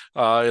on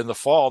in the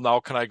fall. Now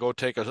can I go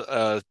take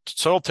a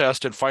soil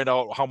test and find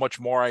out how much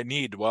more I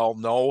need? Well,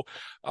 no,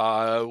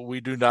 we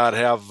do not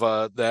have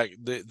that.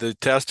 The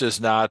test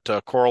is not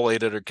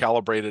correlated or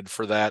calibrated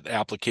for that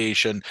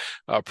application,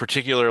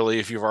 particularly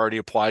if you've already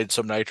applied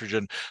some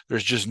nitrogen.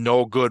 There's just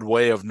no good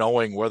way of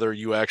knowing whether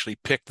you actually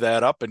picked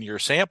that up in your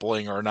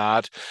sampling or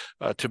not,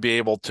 to be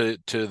able to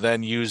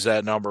then use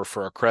that number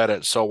for a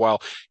credit. So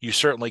while you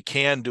certainly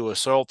can do a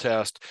soil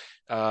test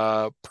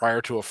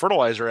prior to a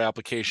fertilizer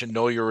application,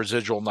 know your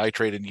residual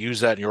nitrate and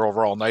use that in your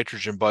overall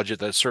nitrogen budget,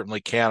 that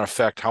certainly can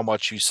affect how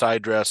much you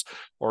side dress,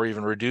 or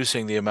even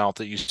reducing the amount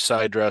that you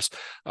side dress.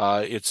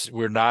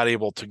 We're not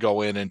able to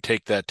go in and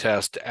take that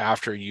test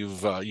after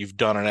you've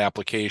done an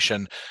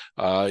application,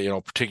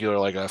 particularly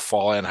like a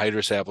fall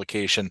anhydrous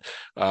application.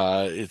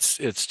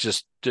 It's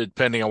just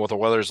depending on what the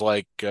weather's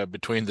like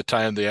between the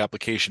time the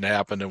application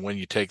happened and when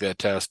you take that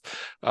test,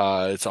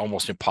 it's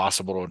almost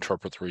impossible to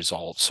interpret the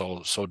results.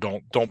 So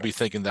don't be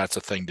thinking that's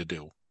a thing to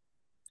do.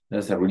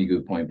 That's a really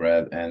good point,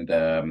 Brad. And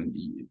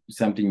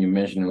something you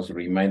mentioned also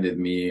reminded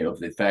me of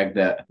the fact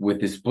that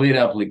with the split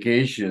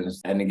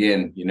applications, and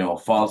again,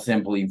 fall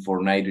sampling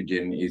for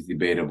nitrogen is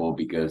debatable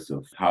because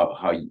of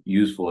how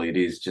useful it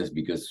is, just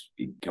because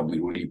it can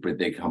really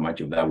predict how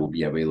much of that will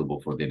be available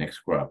for the next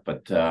crop.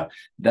 But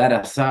that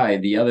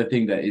aside, the other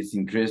thing that is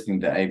interesting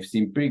that I've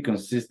seen pretty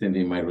consistent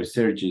in my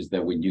research is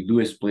that when you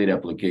do a split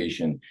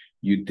application,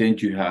 you tend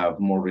to have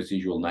more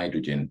residual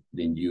nitrogen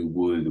than you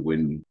would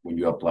when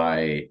you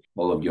apply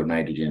all of your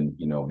nitrogen,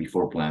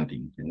 before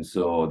planting. And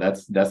so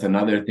that's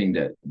another thing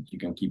that you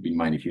can keep in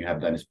mind. If you have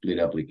done a split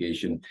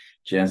application,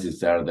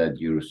 chances are that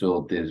your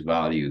soil test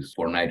values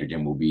for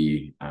nitrogen will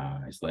be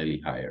slightly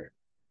higher.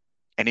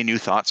 Any new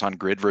thoughts on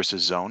grid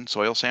versus zone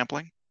soil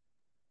sampling?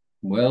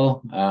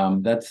 Well,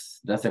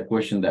 that's a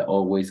question that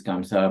always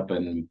comes up,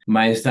 and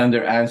my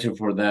standard answer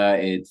for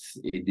that it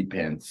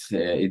depends.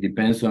 It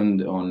depends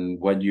on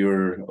what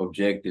your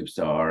objectives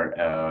are.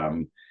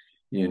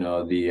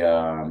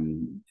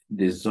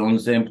 The zone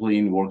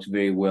sampling works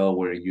very well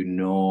where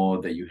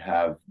that you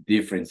have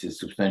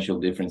substantial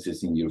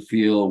differences in your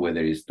field,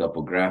 whether it's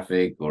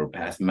topographic or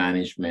past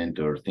management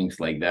or things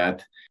like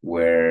that,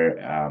 where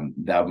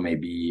that may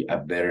be a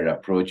better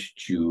approach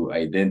to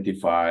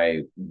identify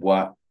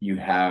what you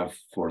have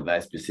for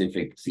that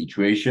specific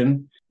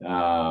situation.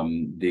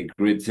 The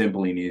grid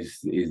sampling is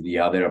the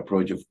other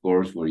approach, of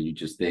course, where you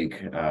just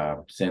take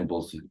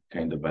samples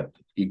kind of at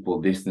equal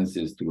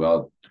distances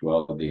throughout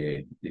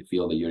the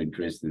field that you're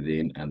interested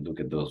in and look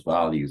at those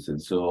values.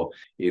 And so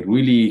it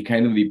really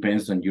kind of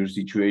depends on your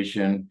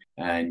situation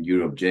and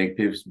your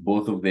objectives.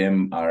 Both of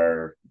them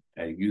are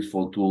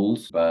useful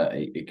tools, but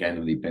it kind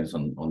of depends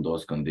on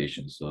those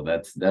conditions. So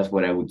that's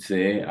what I would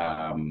say.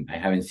 I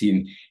haven't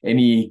seen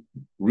any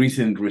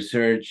recent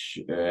research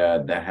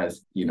that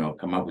has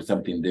come up with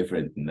something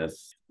different, and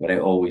that's what I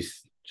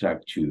always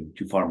talk to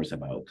farmers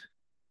about.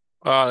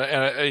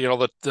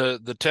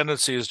 The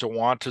tendency is to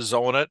want to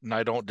zone it, and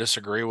I don't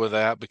disagree with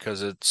that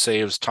because it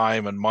saves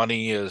time and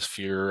money if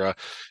you're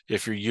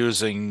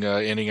using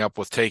ending up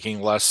with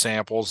taking less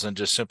samples than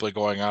just simply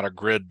going on a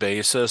grid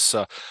basis.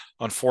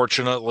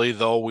 Unfortunately,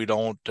 though, we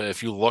don't.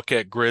 If you look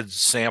at grid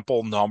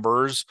sample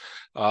numbers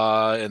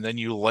and then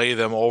you lay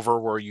them over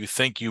where you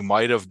think you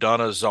might have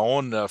done a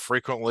zone,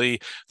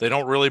 frequently they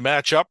don't really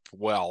match up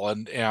well.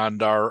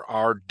 And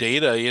our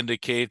data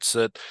indicates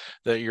that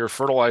your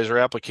fertilizer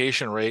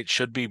application rate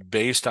should be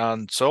based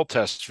on soil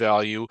test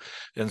value.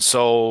 And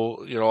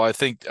so, I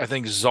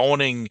think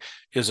zoning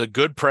is a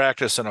good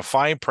practice and a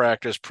fine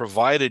practice,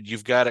 provided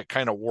you've got it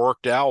kind of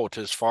worked out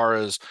as far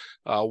as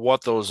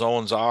what those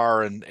zones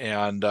are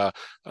and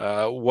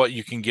what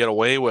you can get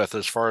away with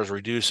as far as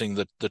reducing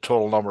the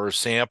total number of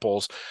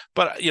samples.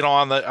 But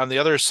on the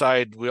other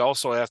side, we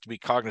also have to be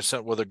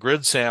cognizant with a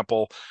grid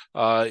sample.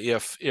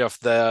 If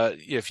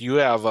you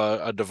have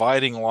a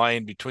dividing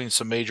line between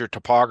some major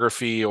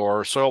topography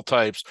or soil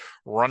types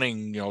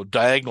running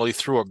diagonally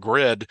through a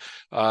grid,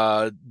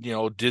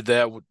 did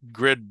that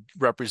grid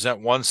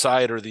represent one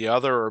side or the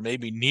other, or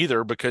maybe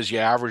neither because you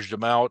averaged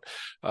them out?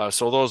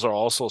 So those are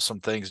also some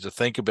things to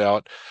think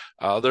about.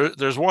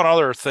 There's one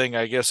other thing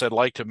I guess I'd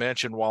like to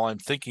mention while I'm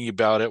thinking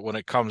about it when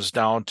it comes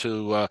down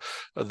to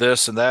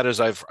this, and that is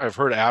I've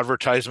heard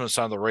advertisements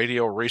on the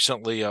radio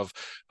recently of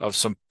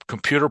some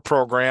computer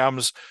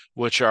programs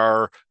which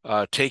are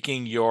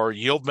taking your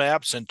yield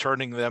maps and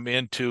turning them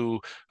into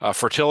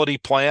fertility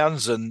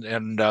plans,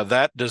 and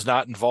that does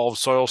not involve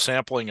soil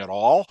sampling at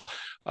all.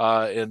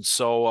 And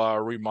so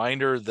a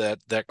reminder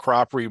that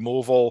crop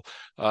removal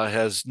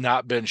has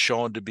not been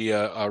shown to be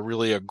a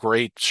really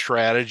great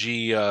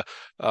strategy.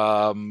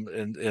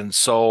 And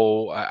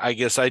so I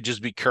guess I'd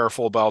just be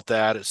careful about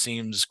that. It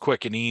seems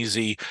quick and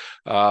easy.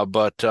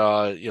 But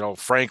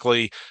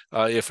frankly,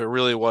 if it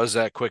really was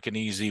that quick and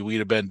easy, we'd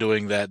have been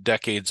doing that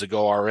decades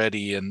ago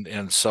already.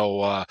 And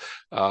so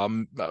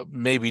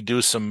maybe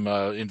do some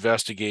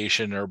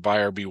investigation or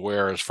buyer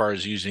beware as far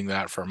as using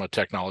that from a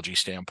technology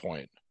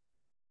standpoint.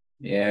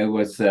 Yeah,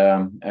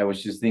 I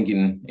was just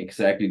thinking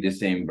exactly the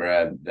same,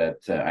 Brad, that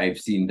I've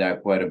seen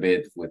that quite a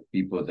bit with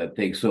people that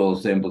take soil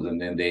samples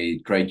and then they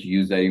try to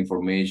use that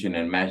information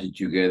and match it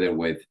together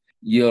with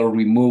yield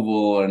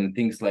removal and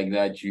things like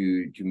that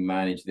to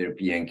manage their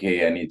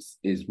P&K, and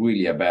it's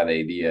really a bad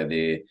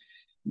idea.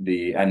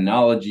 The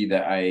analogy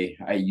that I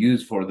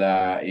use for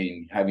that,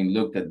 in having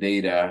looked at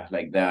data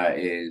like that,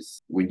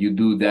 is when you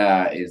do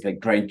that, it's like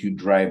trying to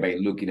drive by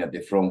looking at the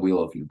front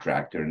wheel of your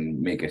tractor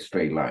and make a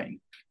straight line.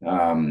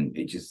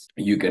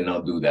 You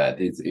cannot do that.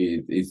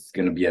 It's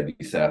going to be a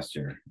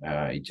disaster.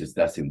 It just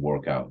doesn't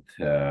work out.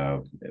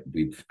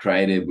 We've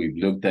tried it. We've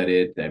looked at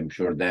it. I'm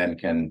sure Dan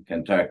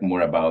can talk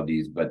more about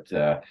this, but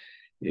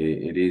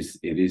it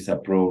is a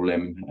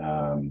problem.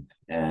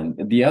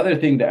 And the other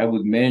thing that I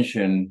would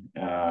mention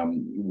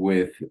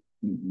with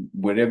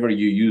wherever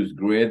you use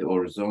grid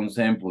or zone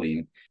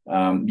sampling,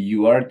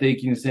 you are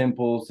taking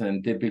samples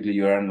and typically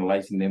you're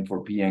analyzing them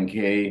for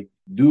P&K.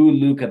 Do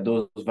look at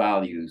those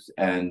values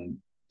and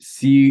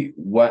see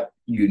what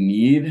you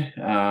need,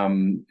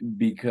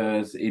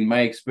 because in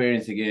my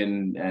experience,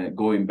 again,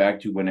 going back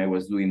to when I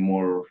was doing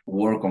more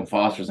work on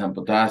phosphorus and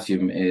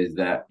potassium, is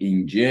that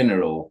in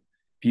general,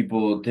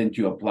 people tend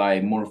to apply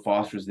more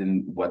phosphorus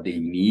than what they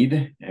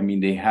need. I mean,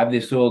 they have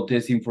the soil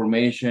test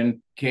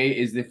information, K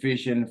is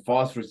deficient,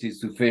 phosphorus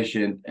is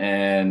sufficient,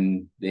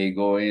 and they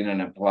go in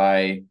and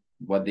apply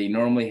what they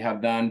normally have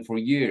done for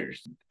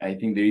years. I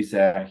think there is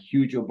a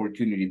huge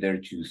opportunity there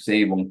to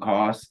save on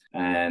costs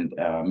and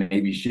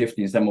maybe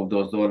shifting some of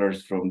those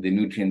dollars from the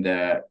nutrient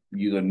that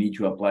you don't need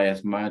to apply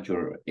as much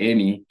or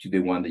any to the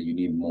one that you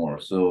need more.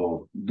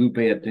 So do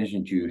pay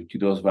attention to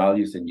those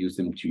values and use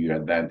them to your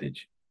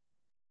advantage.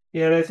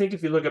 Yeah, and I think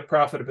if you look at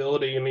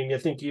profitability, I mean, I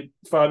think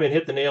Fabian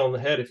hit the nail on the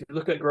head. If you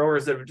look at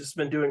growers that have just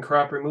been doing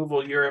crop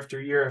removal year after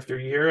year after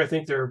year, I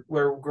think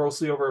we're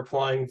grossly over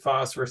applying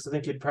phosphorus. I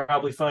think you'd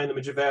probably find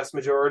the vast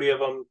majority of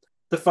them,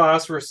 the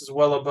phosphorus is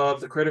well above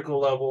the critical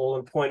level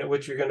and point at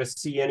which you're going to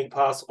see any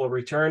possible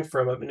return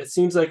from it. And it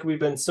seems like we've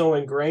been so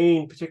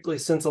ingrained, particularly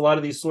since a lot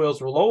of these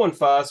soils were low in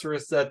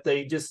phosphorus, that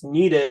they just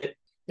need it.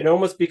 It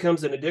almost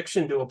becomes an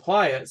addiction to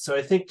apply it. So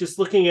I think just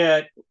looking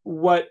at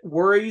what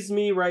worries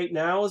me right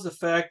now is the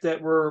fact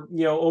that we're,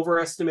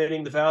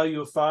 overestimating the value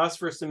of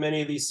phosphorus in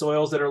many of these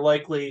soils that are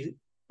likely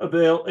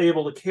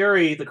able to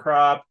carry the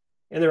crop,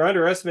 and they're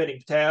underestimating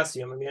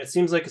potassium. I mean, it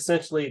seems like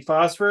essentially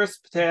phosphorus,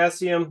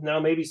 potassium, now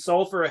maybe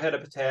sulfur ahead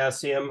of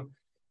potassium,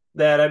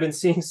 that I've been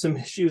seeing some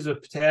issues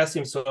with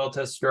potassium soil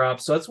test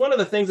drops. So it's one of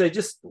the things I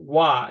just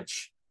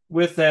watch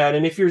with that.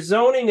 And if you're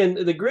zoning and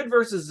the grid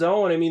versus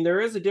zone, I mean,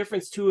 there is a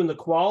difference too in the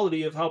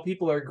quality of how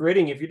people are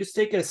gridding. If you're just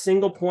taking a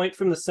single point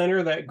from the center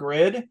of that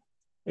grid,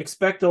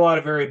 expect a lot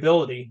of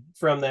variability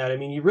from that. I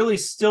mean, you really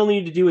still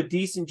need to do a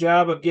decent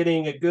job of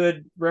getting a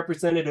good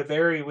representative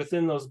area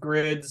within those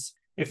grids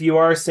if you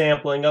are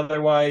sampling.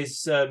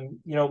 Otherwise,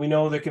 we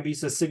know there can be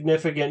some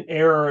significant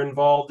error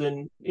involved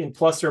in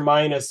plus or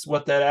minus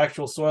what that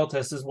actual soil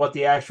test is, what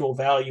the actual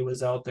value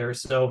is out there.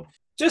 So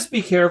just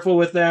be careful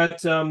with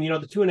that. The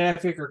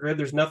 2.5 acre grid,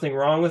 there's nothing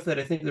wrong with it.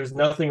 I think there's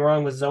nothing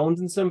wrong with zones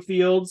in some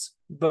fields,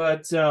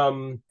 but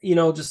there's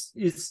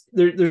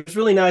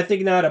really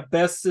not a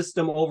best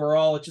system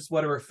overall. It's just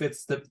whatever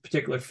fits the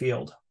particular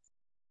field.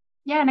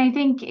 Yeah, and I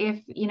think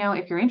if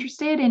you're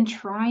interested in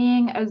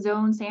trying a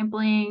zone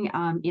sampling,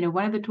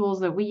 one of the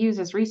tools that we use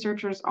as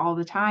researchers all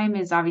the time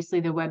is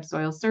obviously the Web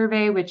Soil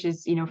Survey, which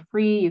is,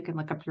 free. You can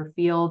look up your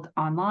field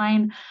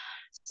online.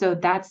 So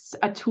that's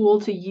a tool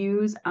to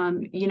use.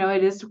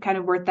 It is kind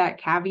of worth that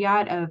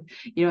caveat of,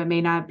 it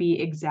may not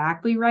be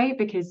exactly right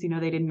because, they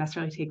didn't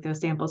necessarily take those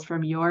samples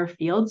from your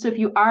field. So if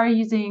you are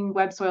using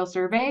Web Soil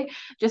Survey,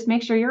 just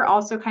make sure you're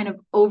also kind of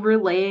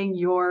overlaying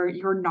your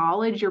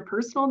knowledge, your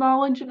personal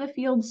knowledge of the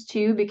fields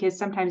too, because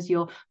sometimes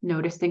you'll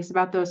notice things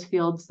about those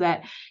fields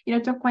that,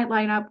 don't quite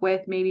line up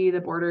with maybe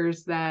the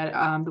borders that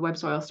the Web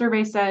Soil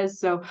Survey says.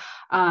 So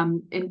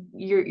and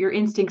your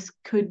instincts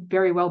could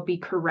very well be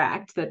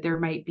correct that there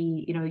might be,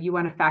 you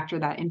want to factor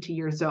that into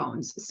your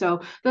zones.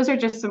 So those are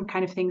just some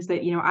kind of things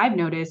that, I've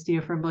noticed,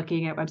 from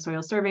looking at Web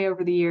Soil Survey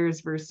over the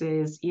years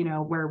versus,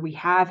 where we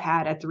have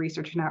had at the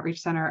Research and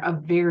Outreach Center a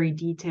very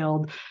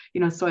detailed,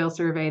 soil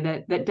survey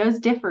that does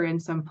differ in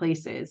some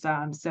places.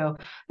 So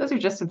those are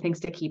just some things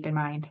to keep in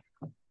mind.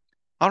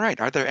 All right.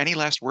 Are there any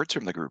last words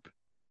from the group?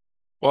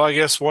 Well, I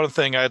guess one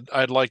thing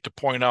I'd like to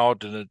point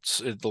out, and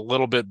it a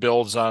little bit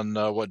builds on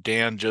what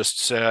Dan just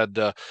said.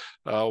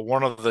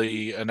 One of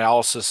the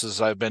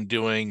analyses I've been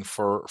doing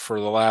for the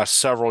last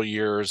several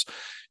years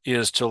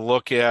is to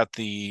look at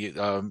the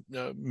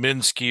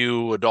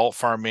MnSCU Adult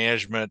Farm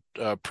Management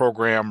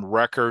Program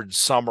record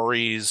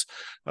summaries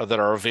that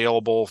are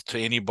available to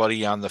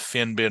anybody on the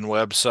FinBin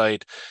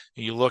website.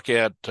 You look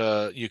at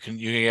you can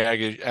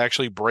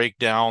actually break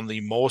down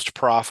the most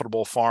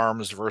profitable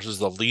farms versus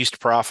the least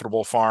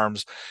profitable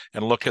farms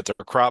and look at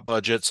their crop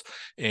budgets.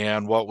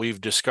 And what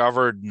we've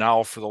discovered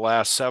now for the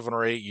last 7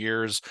 or 8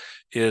 years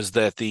is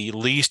that the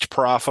least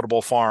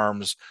profitable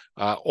farms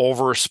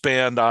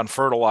overspend on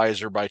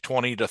fertilizer by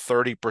 20 to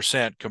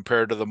 30%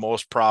 compared to the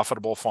most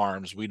profitable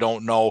farms. We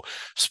don't know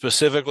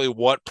specifically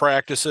what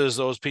practices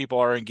those people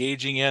are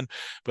engaging in,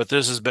 but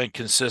this has been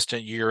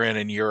consistent year in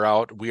and year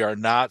out. We are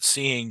not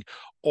seeing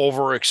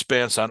over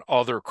expense on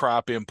other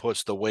crop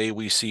inputs the way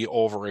we see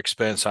over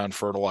expense on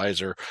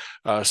fertilizer.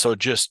 So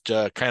just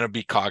kind of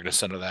be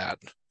cognizant of that.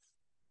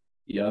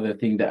 The other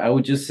thing that I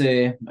would just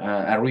say,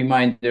 a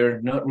reminder,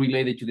 not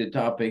related to the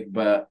topic,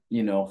 but,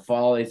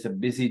 fall is a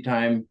busy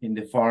time in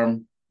the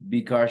farm.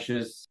 Be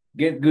cautious,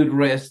 get good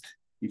rest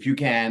if you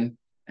can,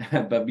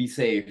 but be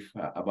safe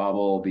above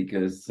all,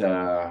 because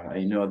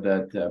I know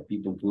that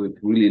people put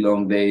really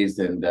long days,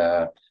 and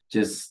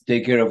just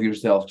take care of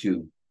yourself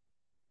too.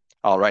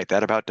 All right,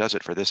 that about does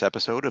it for this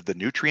episode of the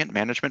Nutrient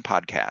Management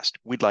Podcast.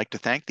 We'd like to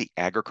thank the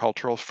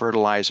Agricultural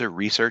Fertilizer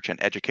Research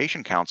and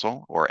Education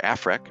Council, or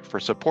AFREC, for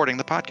supporting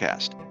the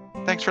podcast.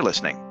 Thanks for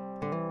listening.